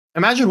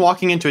Imagine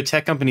walking into a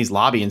tech company's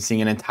lobby and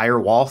seeing an entire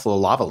wall full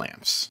of lava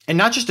lamps. And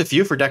not just a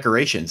few for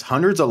decorations,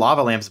 hundreds of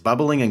lava lamps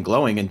bubbling and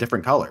glowing in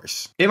different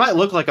colors. It might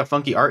look like a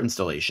funky art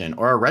installation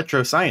or a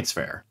retro science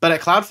fair. But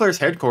at Cloudflare's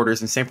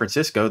headquarters in San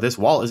Francisco, this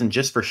wall isn't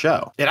just for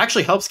show. It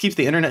actually helps keep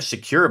the internet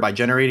secure by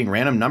generating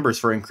random numbers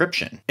for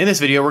encryption. In this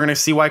video, we're going to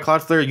see why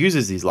Cloudflare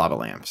uses these lava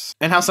lamps,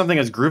 and how something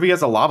as groovy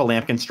as a lava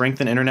lamp can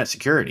strengthen internet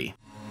security.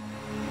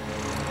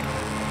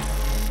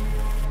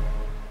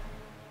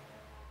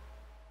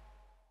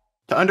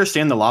 To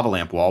understand the lava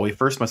lamp wall, we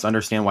first must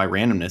understand why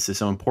randomness is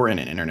so important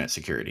in internet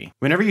security.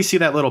 Whenever you see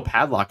that little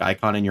padlock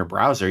icon in your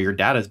browser, your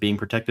data is being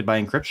protected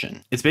by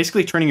encryption. It's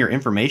basically turning your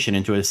information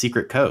into a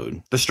secret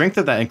code. The strength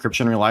of that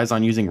encryption relies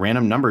on using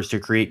random numbers to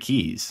create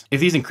keys. If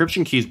these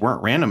encryption keys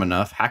weren't random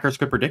enough, hackers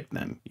could predict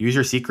them, use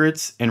your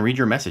secrets, and read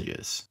your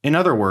messages. In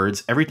other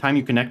words, every time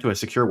you connect to a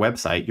secure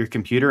website, your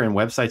computer and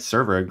website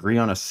server agree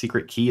on a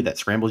secret key that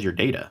scrambles your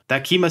data.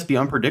 That key must be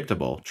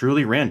unpredictable,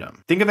 truly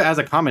random. Think of it as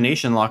a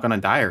combination lock on a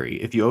diary.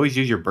 If you always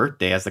use your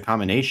birthday as the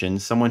combination,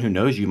 someone who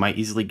knows you might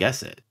easily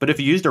guess it. But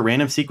if you used a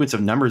random sequence of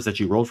numbers that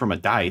you rolled from a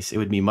dice, it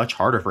would be much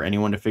harder for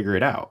anyone to figure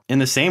it out. In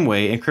the same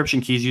way, encryption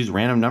keys use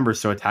random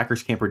numbers so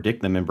attackers can't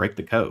predict them and break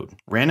the code.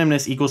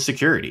 Randomness equals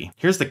security.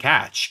 Here's the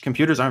catch.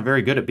 Computers aren't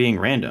very good at being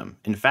random.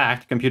 In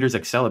fact, computers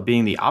excel at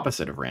being the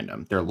opposite of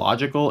random. They're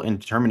logical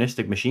and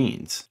deterministic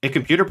machines. A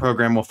computer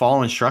program will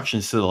follow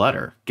instructions to the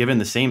letter, given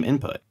the same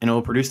input, and it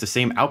will produce the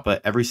same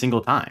output every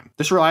single time.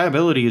 This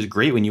reliability is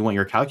great when you want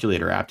your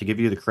calculator app to give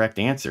you the correct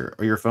answer,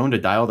 or your phone to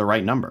dial the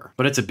right number.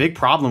 But it's a big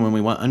problem when we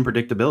want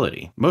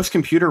unpredictability. Most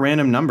computer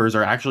random numbers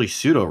are actually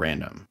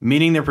pseudo-random,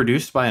 meaning they're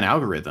produced by an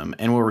algorithm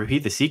and will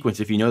repeat the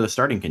sequence if you know the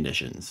starting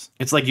conditions.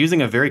 It's like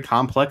using a very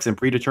complex and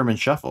predetermined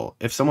shuffle.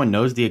 If someone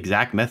knows the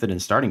exact method and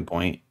starting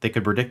point, they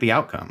could predict the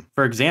outcome.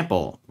 For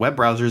example, web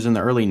browsers in the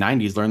early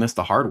 90s learned this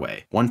the hard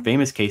way. One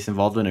famous case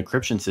involved an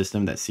encryption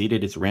system that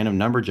seeded its random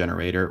number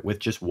generator with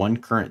just one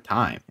current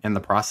time and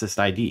the processed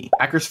ID.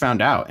 Hackers found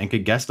out and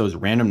could guess those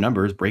random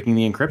numbers, breaking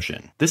the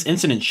encryption. This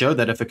incident showed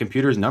that if a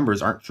computer's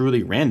numbers aren't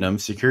truly random,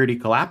 security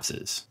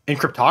collapses. In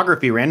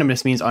cryptography,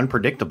 randomness means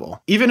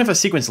unpredictable. Even if a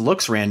sequence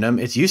looks random,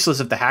 it's useless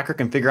if the hacker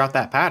can figure out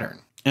that pattern.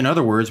 In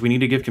other words, we need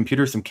to give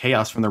computers some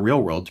chaos from the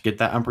real world to get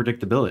that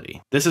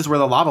unpredictability. This is where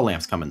the lava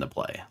lamps come into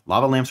play.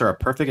 Lava lamps are a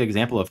perfect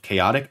example of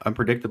chaotic,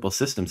 unpredictable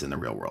systems in the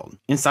real world.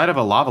 Inside of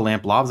a lava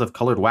lamp, blobs of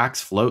colored wax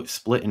float,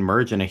 split, and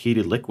merge in a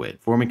heated liquid,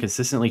 forming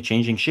consistently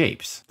changing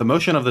shapes. The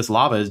motion of this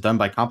lava is done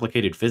by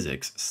complicated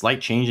physics, slight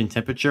change in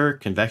temperature,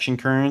 convection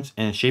currents,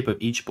 and shape of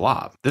each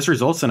blob. This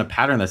results in a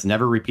pattern that's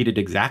never repeated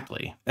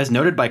exactly. As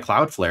noted by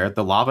Cloudflare,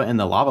 the lava in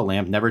the lava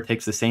lamp never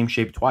takes the same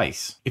shape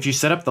twice. If you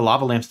set up the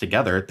lava lamps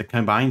together, the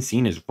combined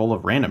scene is full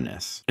of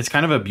randomness. It's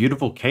kind of a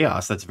beautiful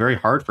chaos that's very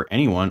hard for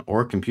anyone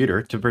or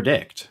computer to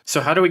predict.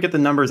 So how do we get the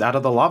numbers out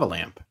of the lava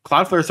lamp?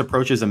 Cloudflare's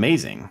approach is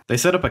amazing. They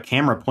set up a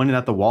camera pointed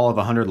at the wall of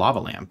 100 lava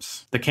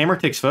lamps. The camera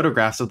takes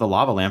photographs of the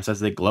lava lamps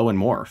as they glow and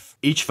morph.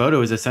 Each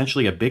photo is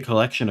essentially a big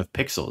collection of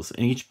pixels,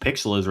 and each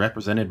pixel is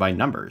represented by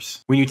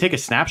numbers. When you take a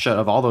snapshot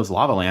of all those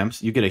lava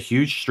lamps, you get a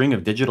huge string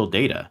of digital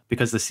data,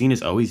 because the scene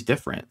is always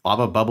different.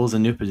 Lava bubbles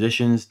in new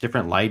positions,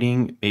 different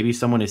lighting, maybe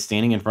someone is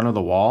standing in front of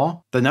the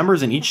wall. The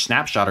numbers in each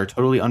snapshot are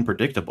totally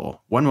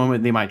unpredictable. One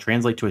moment they might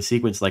translate to a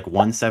sequence like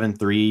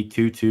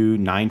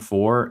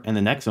 1732294, and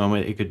the next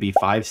moment it could be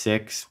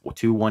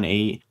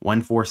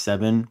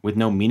 56218 with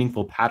no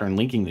meaningful pattern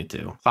linking the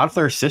two.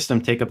 Cloudflare's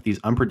system take up these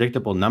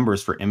unpredictable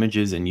numbers for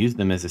images and use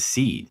them as a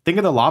seed. Think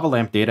of the lava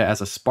lamp data as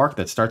a spark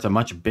that starts a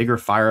much bigger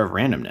fire of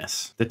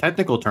randomness. The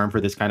technical term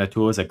for this kind of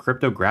tool is a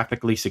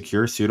cryptographically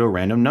secure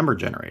pseudo-random number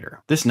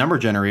generator. This number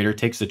generator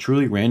takes the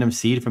truly random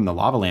seed from the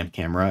lava lamp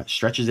camera,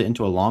 stretches it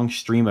into a long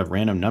stream of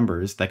random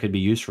numbers that could be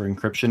used for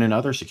encryption and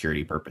other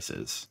security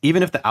purposes.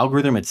 Even if the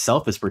algorithm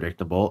itself is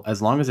predictable,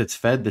 as long as it's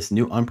fed this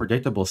new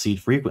unpredictable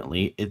seed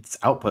frequently, its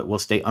output will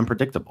stay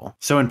unpredictable.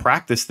 So in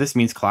practice, this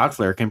means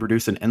Cloudflare can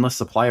produce an endless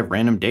supply of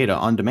random data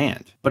on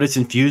demand, but it's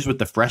infused with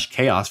the fresh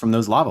chaos from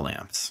those lava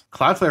lamps.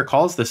 Cloudflare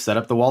calls this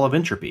setup the wall of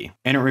entropy,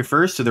 and it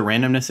refers to the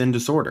randomness and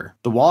disorder.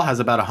 The wall has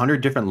about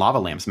 100 different lava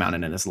lamps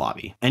mounted in its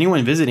lobby.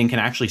 Anyone visiting can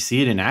actually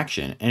see it in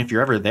action, and if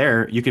you're ever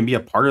there, you can be a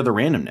part of the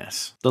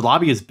randomness. The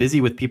lobby is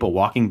busy with people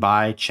walking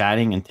by,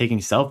 chatting, and taking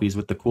selfies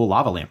with the cool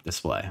lava lamp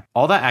display.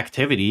 All that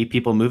activity,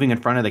 people moving in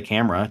front of the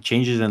camera,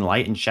 changes in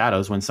light and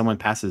shadows when someone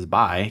passes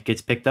by,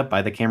 gets picked up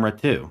by the camera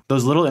too.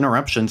 Those little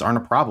interruptions aren't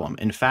a problem.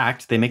 In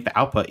fact, they make the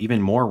output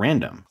even more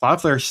random.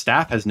 Cloudflare's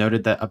staff has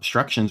noted that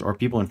obstructions or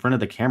people in front of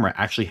the camera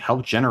actually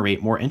help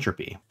generate more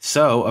entropy.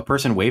 So, a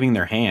person waving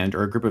their hand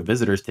or a group of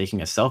visitors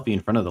taking a selfie in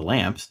front of the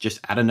lamps just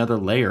add another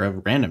layer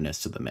of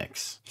randomness to the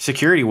mix.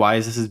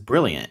 Security-wise, this is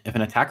brilliant. If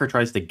an attacker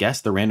tries to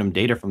guess the random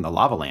data from the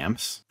lava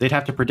lamps, they'd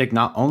have to predict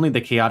not only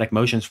the chaotic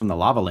motions reflections from the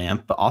lava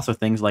lamp, but also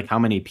things like how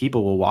many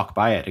people will walk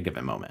by at a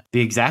given moment,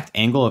 the exact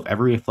angle of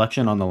every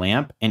reflection on the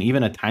lamp, and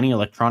even a tiny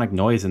electronic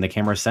noise in the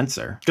camera's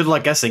sensor. Good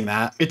luck guessing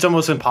that. It's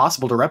almost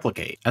impossible to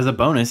replicate. As a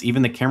bonus,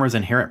 even the camera's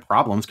inherent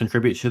problems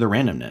contribute to the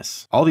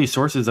randomness. All these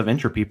sources of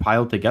entropy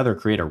piled together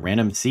create a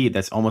random seed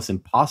that's almost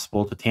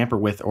impossible to tamper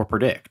with or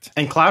predict.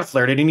 And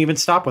Cloudflare didn't even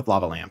stop with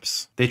lava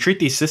lamps. They treat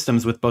these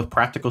systems with both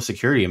practical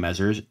security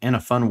measures and a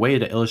fun way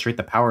to illustrate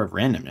the power of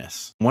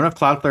randomness. One of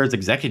Cloudflare's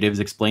executives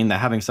explained that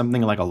having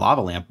something like a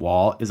lava lamp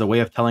wall is a way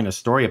of telling a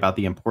story about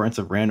the importance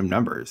of random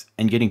numbers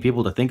and getting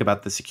people to think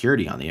about the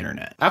security on the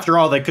internet. After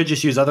all, they could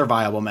just use other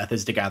viable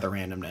methods to gather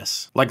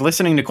randomness, like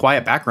listening to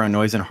quiet background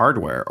noise in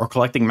hardware or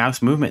collecting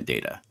mouse movement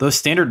data. Those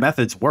standard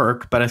methods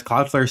work, but as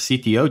Cloudflare's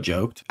CTO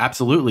joked,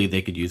 absolutely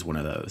they could use one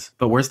of those.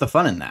 But where's the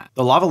fun in that?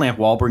 The lava lamp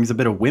wall brings a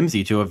bit of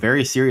whimsy to a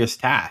very serious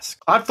task.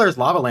 Cloudflare's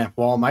lava lamp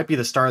wall might be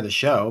the star of the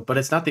show, but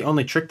it's not the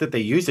only trick that they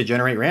use to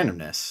generate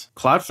randomness.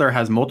 Cloudflare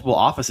has multiple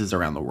offices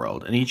around the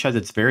world, and each has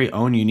its very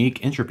own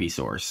unique entropy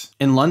source.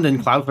 In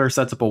London, Cloudflare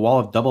sets up a wall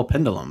of double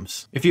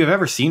pendulums. If you have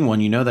ever seen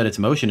one, you know that its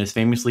motion is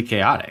famously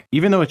chaotic.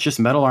 Even though it's just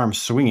metal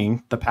arms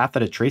swinging, the path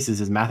that it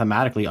traces is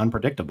mathematically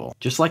unpredictable.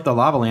 Just like the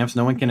lava lamps,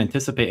 no one can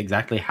anticipate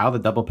exactly how the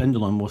double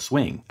pendulum will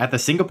swing. At the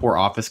Singapore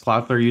office,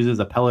 Cloudflare uses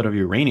a pellet of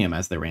uranium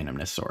as the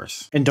randomness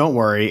source. And don't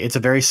worry, it's a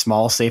very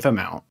small, safe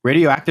amount.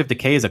 Radioactive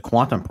decay is a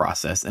quantum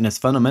process and is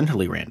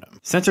fundamentally random.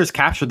 Sensors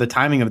capture the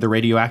timing of the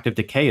radioactive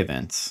decay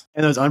events,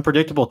 and those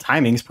unpredictable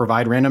timings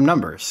provide random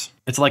numbers.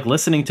 It's like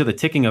listening to the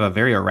ticking of a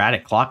very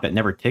erratic clock that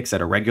never ticks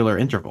at a regular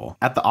interval.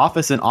 At the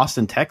office in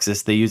Austin,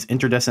 Texas, they use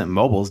incandescent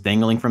mobiles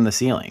dangling from the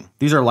ceiling.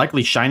 These are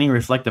likely shining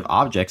reflective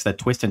objects that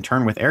twist and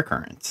turn with air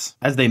currents.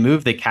 As they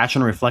move, they catch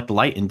and reflect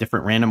light in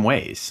different random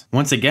ways.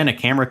 Once again, a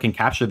camera can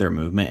capture their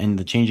movement and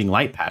the changing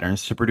light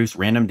patterns to produce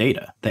random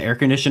data. The air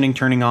conditioning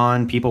turning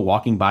on, people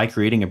walking by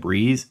creating a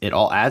breeze, it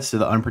all adds to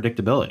the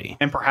unpredictability.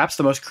 And perhaps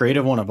the most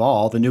creative one of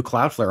all, the new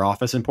Cloudflare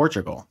office in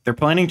Portugal. They're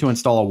planning to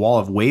install a wall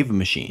of wave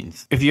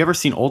machines. If you ever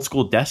seen old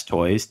school desk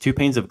toys, 2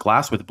 panes of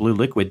glass with blue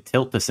liquid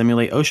tilt to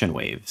simulate ocean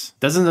waves.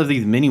 Dozens of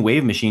these mini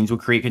wave machines will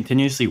create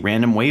continuously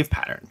random wave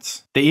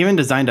patterns. They even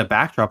designed a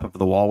backdrop of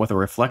the wall with a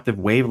reflective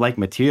wave-like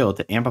material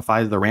to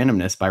amplify the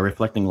randomness by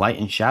reflecting light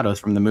and shadows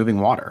from the moving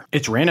water.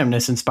 It's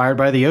randomness inspired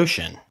by the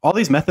ocean. All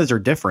these methods are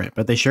different,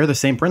 but they share the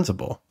same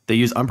principle. They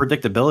use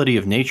unpredictability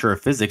of nature or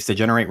physics to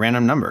generate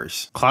random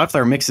numbers.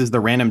 Cloudflare mixes the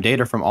random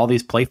data from all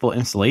these playful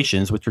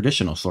installations with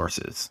traditional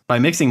sources. By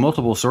mixing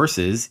multiple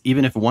sources,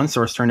 even if one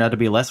source turned out to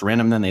be less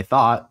random than they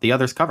thought, the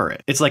others cover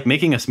it. It's like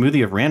making a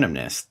smoothie of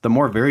randomness. The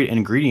more varied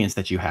ingredients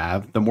that you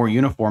have, the more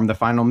uniform the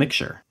final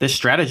mixture. This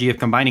strategy of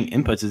combining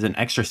inputs is an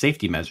extra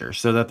safety measure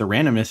so that the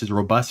randomness is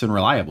robust and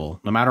reliable,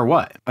 no matter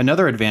what.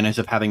 Another advantage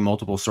of having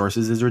multiple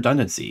sources is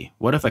redundancy.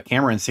 What if a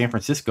camera in San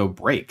Francisco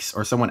breaks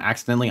or someone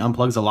accidentally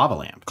unplugs a lava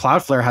lamp?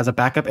 Cloudflare has a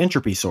backup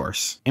entropy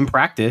source. In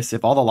practice,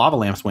 if all the lava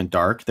lamps went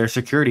dark, their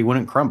security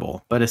wouldn't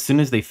crumble, but as soon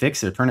as they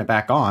fix it or turn it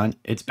back on,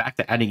 it's back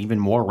to adding even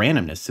more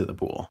randomness to the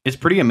pool. It's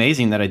pretty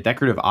amazing that a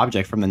decorative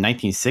object from the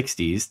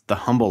 1960s, the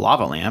humble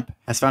lava lamp,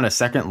 has found a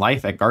second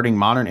life at guarding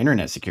modern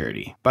internet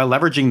security. By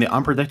leveraging the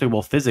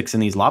unpredictable physics in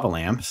these lava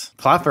lamps,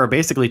 Cloudflare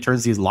basically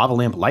turns these lava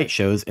lamp light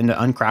shows into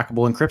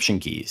uncrackable encryption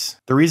keys.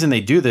 The reason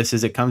they do this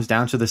is it comes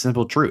down to the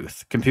simple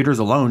truth: computers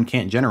alone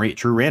can't generate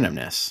true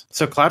randomness.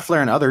 So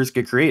Cloudflare and others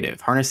get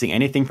creative, harnessing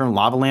anything from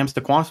lava lamps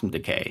to quantum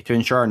decay to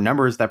ensure our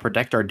numbers that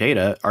protect our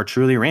data are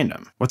truly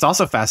random. What's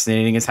also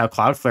fascinating is how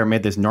Cloudflare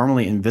made this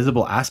normally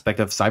invisible aspect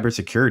of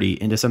cybersecurity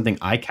into something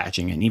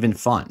eye-catching and even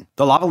fun.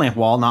 The lava lamp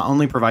wall not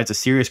only provides a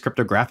serious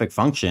cryptographic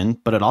function,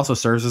 but it also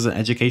serves as an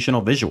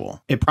educational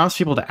visual. It prompts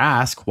people to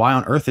ask, why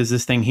on earth is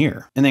this thing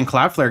here? And then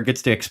Cloudflare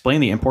gets to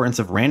explain the importance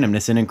of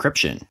randomness in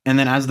encryption. And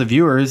then as the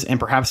viewers and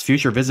perhaps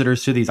future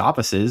visitors to these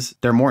offices,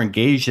 they're more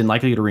engaged and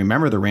likely to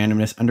remember the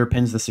randomness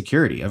underpins the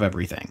security of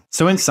everything.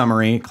 So in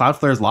summary,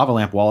 Cloudflare's lava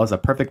lamp wall is a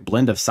perfect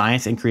blend of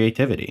science and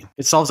creativity.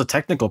 It solves a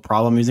technical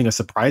problem using a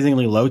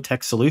surprisingly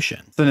low-tech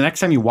solution. So the next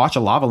time you watch a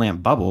lava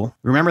lamp bubble,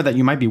 remember that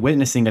you might be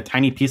witnessing a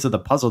tiny piece of the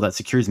puzzle that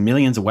secures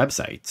millions of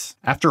websites.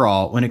 After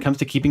all, when it comes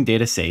to keeping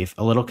data safe,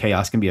 a little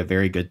chaos can be a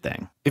very good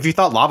thing. If you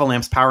thought lava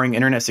lamps powering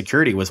internet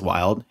security was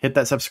wild, hit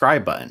that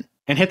subscribe button.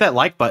 And hit that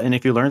like button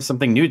if you learned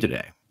something new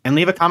today. And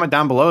leave a comment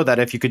down below that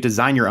if you could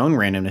design your own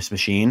randomness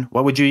machine,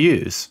 what would you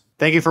use?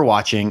 Thank you for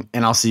watching,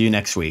 and I'll see you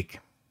next week.